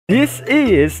This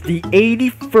is the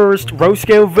 81st row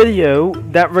scale video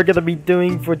that we're gonna be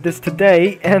doing for this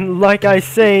today, and like I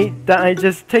say, that I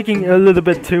just taking a little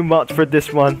bit too much for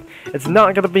this one. It's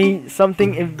not gonna be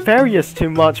something various too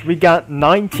much. We got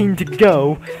 19 to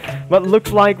go, but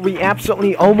looks like we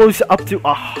absolutely almost up to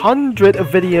 100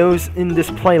 videos in this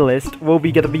playlist will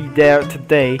be gonna be there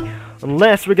today.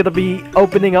 Unless we're gonna be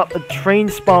opening up a train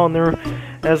spawner,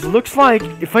 as looks like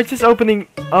if I just opening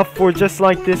up for just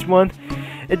like this one,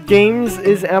 the game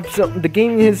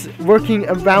is working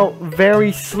about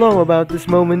very slow about this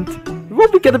moment. We're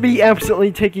gonna be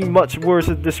absolutely taking much worse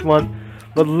at this one,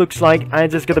 but looks like I'm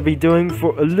just gonna be doing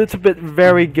for a little bit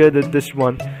very good at this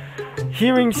one.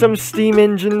 Hearing some steam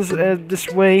engines this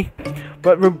way,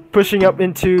 but we're pushing up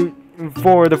into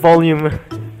 4 the volume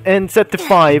and set to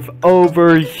 5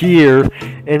 over here,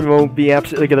 and won't be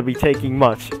absolutely gonna be taking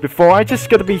much. Before I just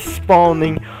gonna be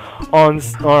spawning on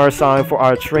our side for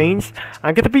our trains,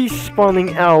 I'm gonna be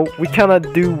spawning out. We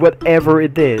cannot do whatever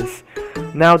it is.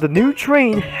 Now the new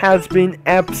train has been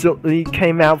absolutely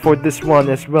came out for this one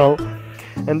as well,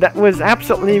 and that was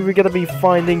absolutely we're gonna be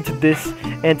finding to this,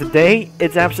 and today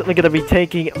it's absolutely gonna be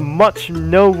taking much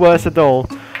no worse at all.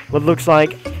 But looks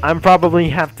like I'm probably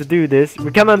have to do this.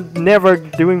 We cannot never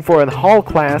doing for a hall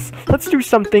class. Let's do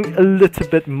something a little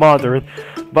bit modern,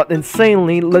 but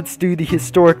insanely let's do the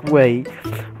historic way.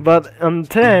 But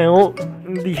until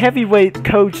the heavyweight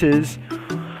coaches,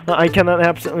 I cannot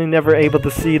absolutely never able to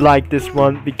see like this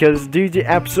one, because due to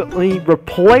absolutely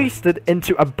replaced it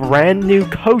into a brand new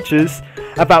coaches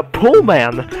about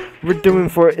Pullman. We're doing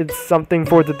for it's something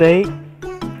for today.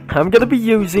 I'm gonna be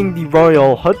using the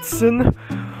Royal Hudson,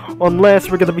 unless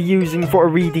we're gonna be using for a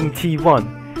reading T1.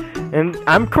 And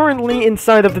I'm currently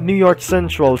inside of the New York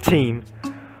Central team.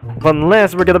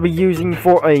 Unless we're gonna be using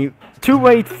for a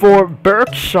 284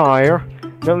 Berkshire,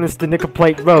 known as the Nickel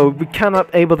Plate Road. We cannot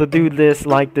able to do this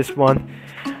like this one.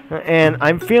 And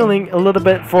I'm feeling a little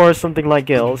bit for something like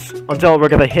else, until we're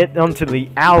gonna hit onto the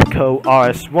Alco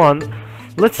RS1.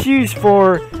 Let's use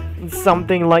for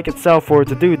something like itself for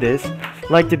to do this,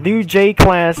 like the new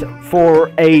J-Class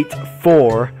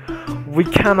 484. We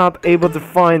cannot able to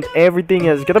find everything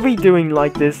is gonna be doing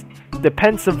like this. The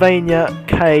Pennsylvania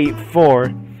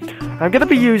K4. I'm gonna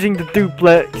be using the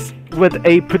duplex with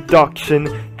a production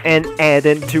and add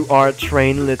it to our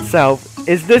train itself.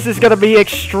 This is gonna be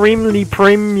extremely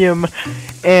premium,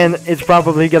 and it's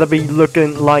probably gonna be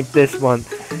looking like this one.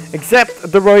 Except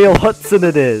the Royal Hudson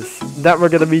it is. That we're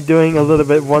gonna be doing a little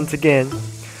bit once again.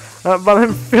 But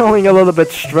I'm feeling a little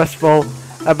bit stressful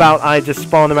about I just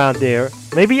spawn around there.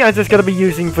 Maybe I just gotta be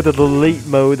using for the delete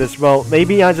mode as well.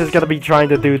 Maybe I just gotta be trying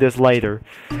to do this later.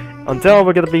 Until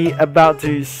we're gonna be about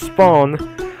to spawn.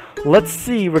 Let's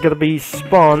see, we're gonna be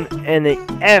spawn in a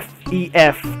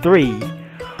FEF3.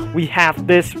 We have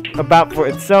this about for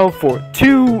itself for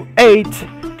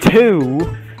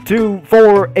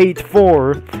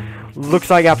 2822484. Looks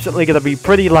like absolutely gonna be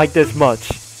pretty like this much.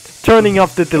 Turning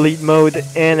off the delete mode,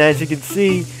 and as you can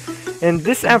see, and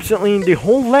this absolutely the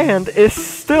whole land is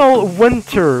still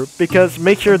winter, because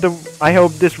make sure I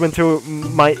hope this winter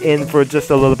might end for just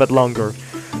a little bit longer.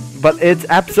 But it's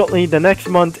absolutely the next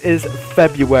month is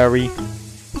February.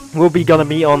 We'll be gonna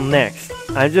be on next.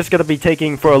 I'm just gonna be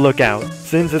taking for a look out,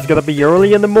 since it's gonna be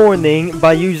early in the morning,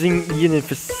 by using Union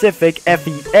Pacific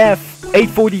FEF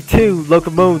 842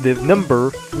 locomotive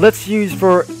number. Let's use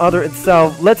for other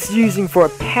itself. Let's using for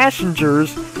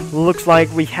passengers. Looks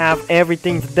like we have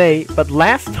everything today, but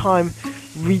last time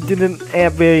we didn't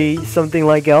have something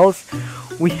like else.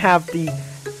 We have the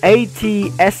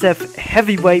ATSF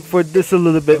heavyweight for this a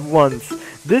little bit once.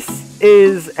 This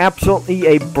is absolutely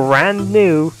a brand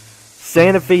new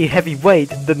Santa Fe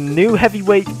heavyweight. The new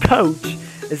heavyweight coach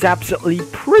is absolutely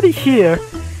pretty here,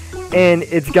 and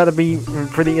it's gotta be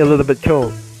pretty a little bit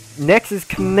cool. Next is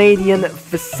Canadian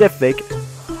Pacific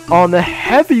on the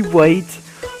heavyweight.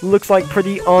 Looks like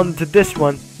pretty on to this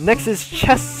one. Next is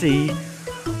Chessie.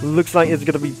 Looks like it's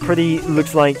gonna be pretty.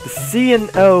 Looks like the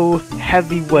C&O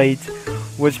heavyweight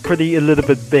was pretty a little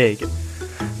bit big.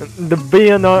 The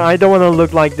BNR, I don't want to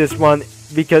look like this one,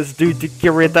 because due to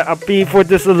Kirita Api for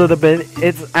this a little bit,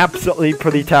 it's absolutely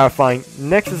pretty terrifying.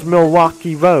 Next is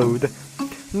Milwaukee Road.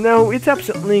 No, it's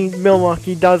absolutely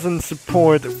Milwaukee doesn't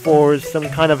support for some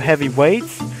kind of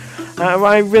heavyweights.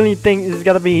 I really think it's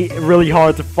gonna be really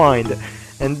hard to find.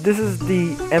 And this is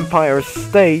the Empire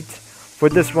State. For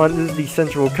this one, this is the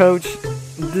Central Coach.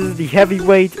 This is the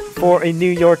heavyweight for a New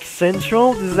York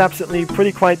Central. This is absolutely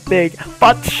pretty quite big,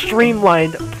 but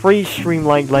streamlined,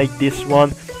 pre-streamlined like this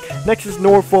one. Next is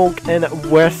Norfolk and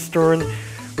Western,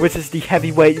 which is the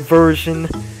heavyweight version.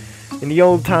 in the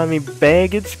old-timey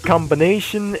baggage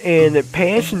combination and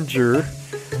passenger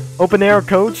open air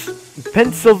coach,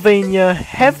 Pennsylvania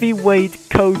heavyweight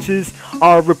coaches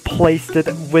are replaced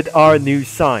with our new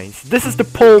signs. This is the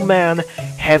Pullman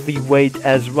heavyweight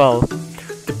as well.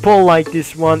 To pull like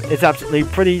this one is absolutely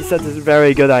pretty, such a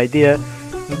very good idea.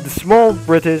 The small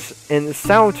British and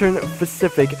Southern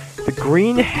Pacific, the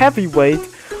green heavyweight,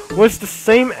 was the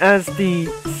same as the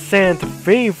Santa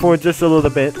Fe for just a little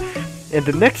bit. And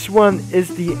the next one is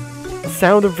the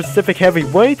Southern Pacific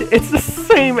heavyweight. It's the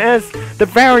same as the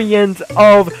variant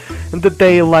of the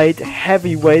Daylight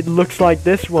heavyweight. Looks like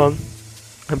this one.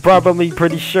 I'm probably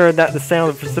pretty sure that the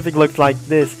Southern Pacific looks like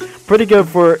this. Pretty good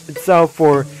for itself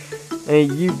for a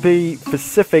UP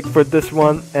Pacific for this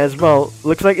one as well.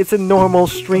 Looks like it's a normal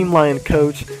streamlined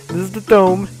coach. This is the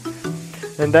dome,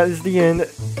 and that is the end.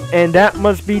 And that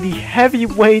must be the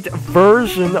heavyweight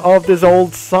version of this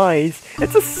old size.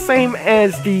 It's the same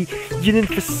as the Union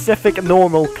Pacific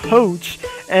normal coach,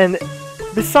 and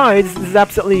besides, this is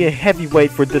absolutely a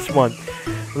heavyweight for this one.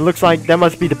 It looks like that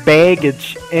must be the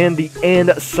baggage and the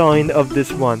end sign of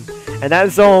this one. And that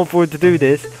is all for to do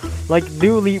this. Like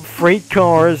newly freight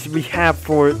cars we have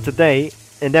for today,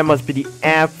 and that must be the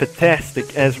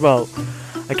fantastic as well.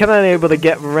 I cannot able to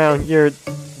get around here.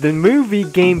 The movie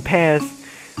Game Pass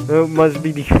must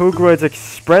be the Hogwarts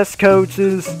Express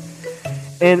coaches,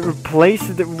 and replace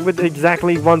it with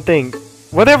exactly one thing.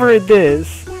 Whatever it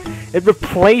is, it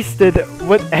replaced it with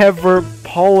whatever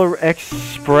Polar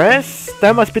Express.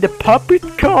 That must be the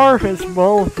puppet car as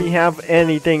well. If we have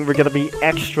anything, we're gonna be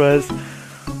extras.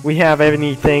 We have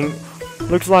anything.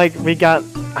 Looks like we got.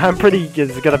 I'm pretty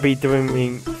gonna be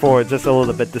doing for just a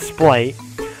little bit display,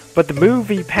 but the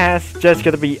movie pass just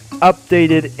gonna be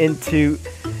updated into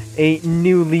a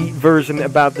newly version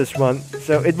about this one,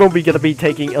 so it won't be gonna be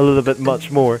taking a little bit much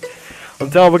more.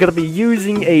 Until we're gonna be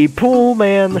using a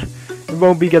Pullman, it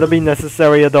won't be gonna be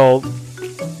necessary at all.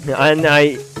 And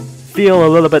I feel a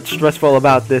little bit stressful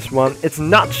about this one. It's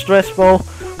not stressful,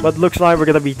 but looks like we're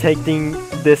gonna be taking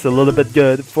this a little bit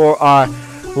good for our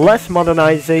less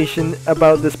modernization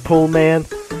about this Pullman.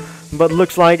 But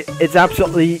looks like it's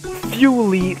absolutely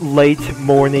fuely late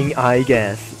morning, I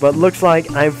guess. But looks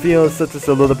like I feel such as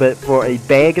a little bit for a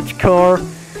baggage car.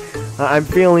 I'm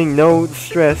feeling no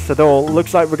stress at all.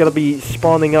 Looks like we're gonna be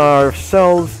spawning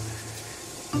ourselves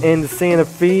in the Santa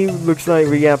Fe. Looks like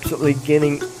we're absolutely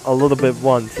getting a little bit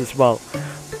once as well.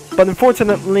 But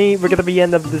unfortunately, we're gonna be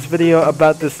end up this video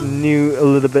about this new a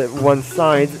little bit one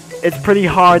side. It's pretty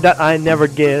hard that I never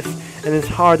guess, and it's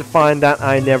hard to find that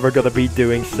I never gonna be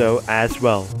doing so as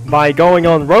well. By going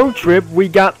on road trip, we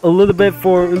got a little bit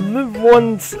for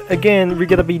once again. We're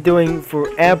gonna be doing for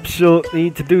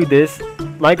absolutely to do this.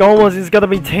 Like almost, it's gonna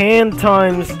be 10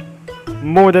 times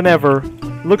more than ever.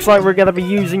 Looks like we're gonna be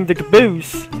using the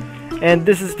caboose, and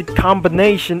this is the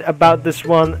combination about this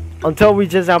one. Until we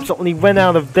just absolutely went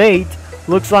out of date.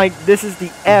 Looks like this is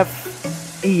the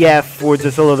EF for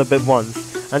just a little bit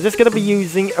once. I'm just gonna be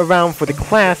using around for the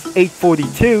class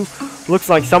 842. Looks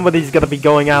like somebody's gonna be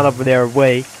going out of their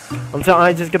way. Until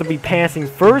I'm just gonna be passing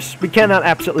first. We cannot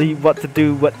absolutely what to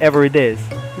do whatever it is.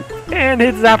 And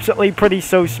it's absolutely pretty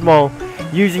so small.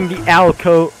 Using the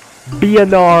Alco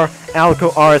BNR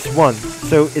Alco RS1.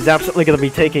 So it's absolutely gonna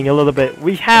be taking a little bit.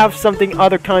 We have something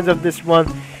other kinds of this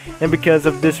one. And because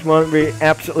of this one, we're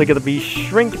absolutely gonna be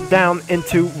shrink down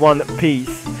into one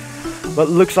piece. But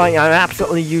looks like I'm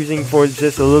absolutely using for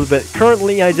just a little bit.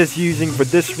 Currently, I'm just using for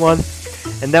this one,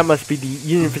 and that must be the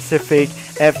Union Pacific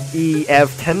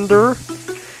FEF tender,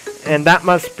 and that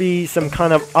must be some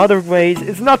kind of other ways.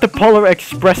 It's not the Polar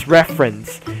Express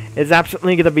reference. It's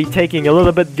absolutely gonna be taking a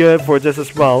little bit good for just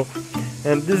as well.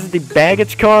 And this is the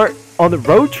baggage car. On the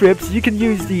road trips, you can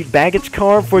use the baggage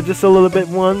car for just a little bit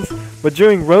once. But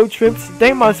during road trips,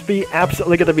 they must be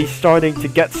absolutely going to be starting to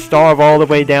get starved all the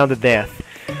way down to death.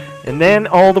 And then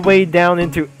all the way down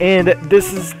into end.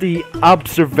 This is the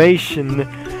observation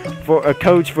for a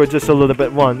coach for just a little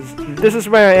bit once. This is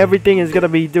where everything is going to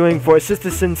be doing for a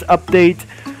citizens update.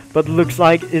 But looks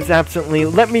like it's absolutely,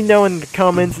 let me know in the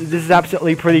comments, this is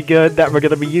absolutely pretty good that we're going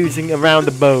to be using around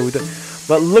the mode.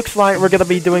 But looks like we're going to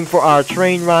be doing for our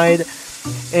train ride.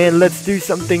 And let's do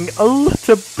something a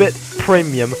little bit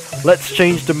premium. Let's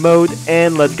change the mode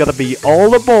and let's gonna be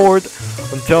all aboard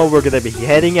until we're gonna be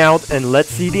heading out, and let's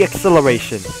see the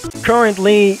acceleration.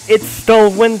 Currently, it's still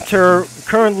winter.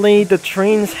 Currently, the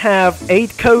trains have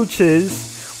 8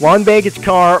 coaches, 1 baggage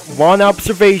car, 1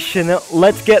 observation.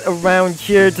 Let's get around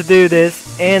here to do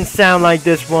this and sound like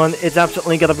this one. It's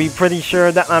absolutely gonna be pretty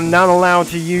sure that I'm not allowed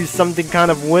to use something kind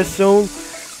of whistle.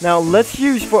 Now let's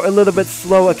use for a little bit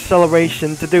slow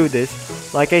acceleration to do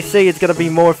this. Like I say, it's gonna be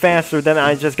more faster than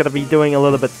I just gonna be doing a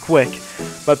little bit quick.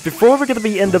 But before we're gonna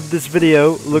be end of this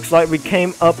video, looks like we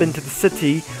came up into the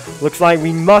city. Looks like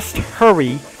we must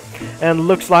hurry. And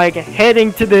looks like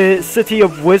heading to the city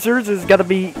of wizards is gonna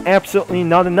be absolutely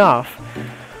not enough.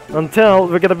 Until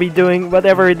we're gonna be doing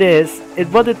whatever it is.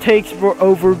 What it takes for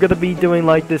over gonna be doing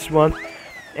like this one.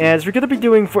 As we're gonna be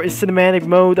doing for a cinematic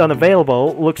mode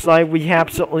unavailable, looks like we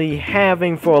absolutely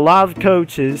having for a lot of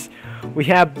coaches, we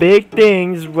have big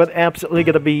things what absolutely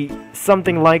gonna be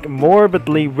something like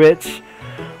morbidly rich,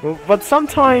 but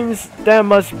sometimes there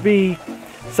must be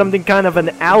something kind of an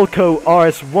Alco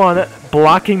RS1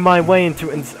 blocking my way into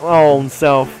its own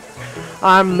self.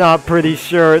 I'm not pretty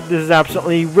sure this is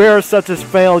absolutely rare such as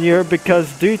failure,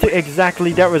 because due to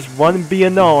exactly there was one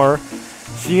BNR,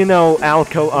 so you know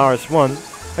Alco RS1.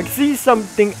 I can see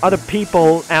something other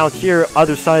people out here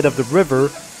other side of the river.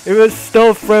 It was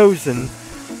still frozen.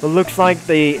 But looks like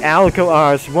the Alco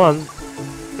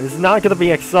RS1 is not gonna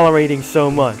be accelerating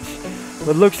so much.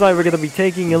 But looks like we're gonna be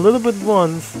taking a little bit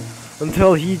once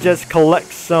until he just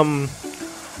collects some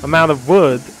amount of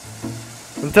wood.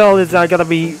 Until it's gonna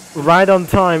be right on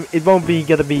time, it won't be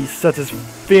gonna be such as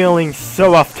feeling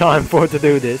so off time for to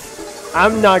do this.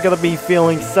 I'm not gonna be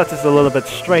feeling such as a little bit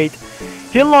straight.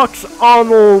 He locks on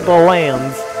all the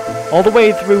lands, all the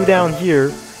way through down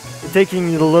here,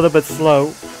 taking it a little bit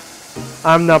slow.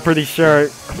 I'm not pretty sure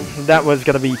that was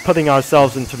gonna be putting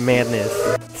ourselves into madness.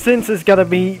 Since it's gonna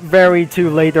be very too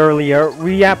late earlier,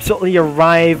 we absolutely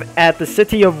arrive at the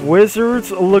city of wizards.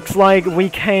 Looks like we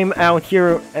came out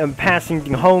here and passing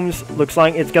the homes. Looks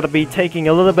like it's gonna be taking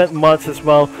a little bit much as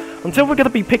well. Until we're gonna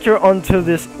be picture onto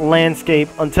this landscape,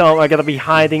 until we're gonna be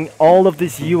hiding all of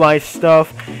this UI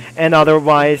stuff, and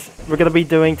otherwise we're gonna be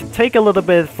doing to take a little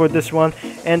bit for this one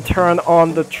and turn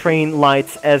on the train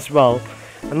lights as well.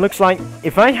 And looks like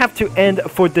if I have to end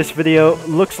for this video,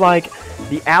 looks like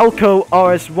the Alco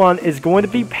RS1 is going to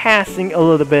be passing a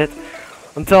little bit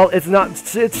until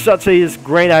it's such a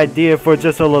great idea for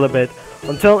just a little bit,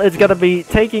 until it's gonna be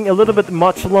taking a little bit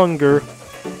much longer.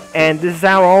 And this is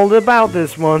how all about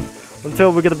this one,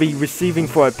 until we're gonna be receiving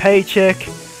for a paycheck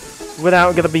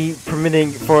without gonna be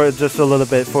permitting for just a little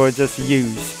bit for just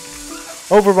use.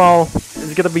 Overall,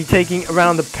 it's gonna be taking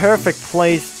around the perfect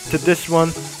place to this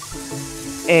one,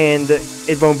 and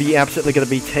it won't be absolutely gonna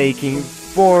be taking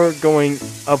for going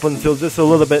up until just a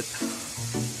little bit,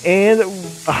 and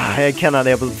I cannot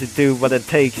able to do what it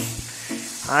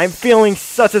takes. I'm feeling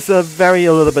such as a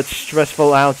little bit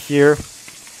stressful out here.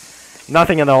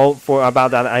 Nothing at all for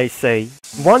about that, I say.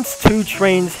 Once 2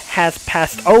 trains has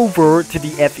passed over to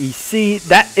the FEC,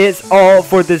 that is all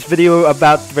for this video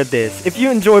about this. If you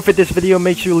enjoyed for this video,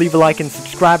 make sure you leave a like and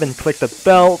subscribe and click the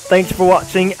bell. Thanks for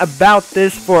watching about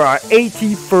this for our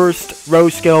 81st row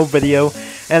scale video.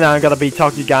 And I'm gonna be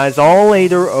talking to you guys all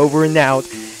later, over and out.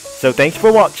 So thanks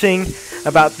for watching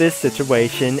about this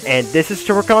situation. And this is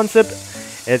Shure Concept.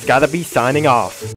 It's gotta be signing off.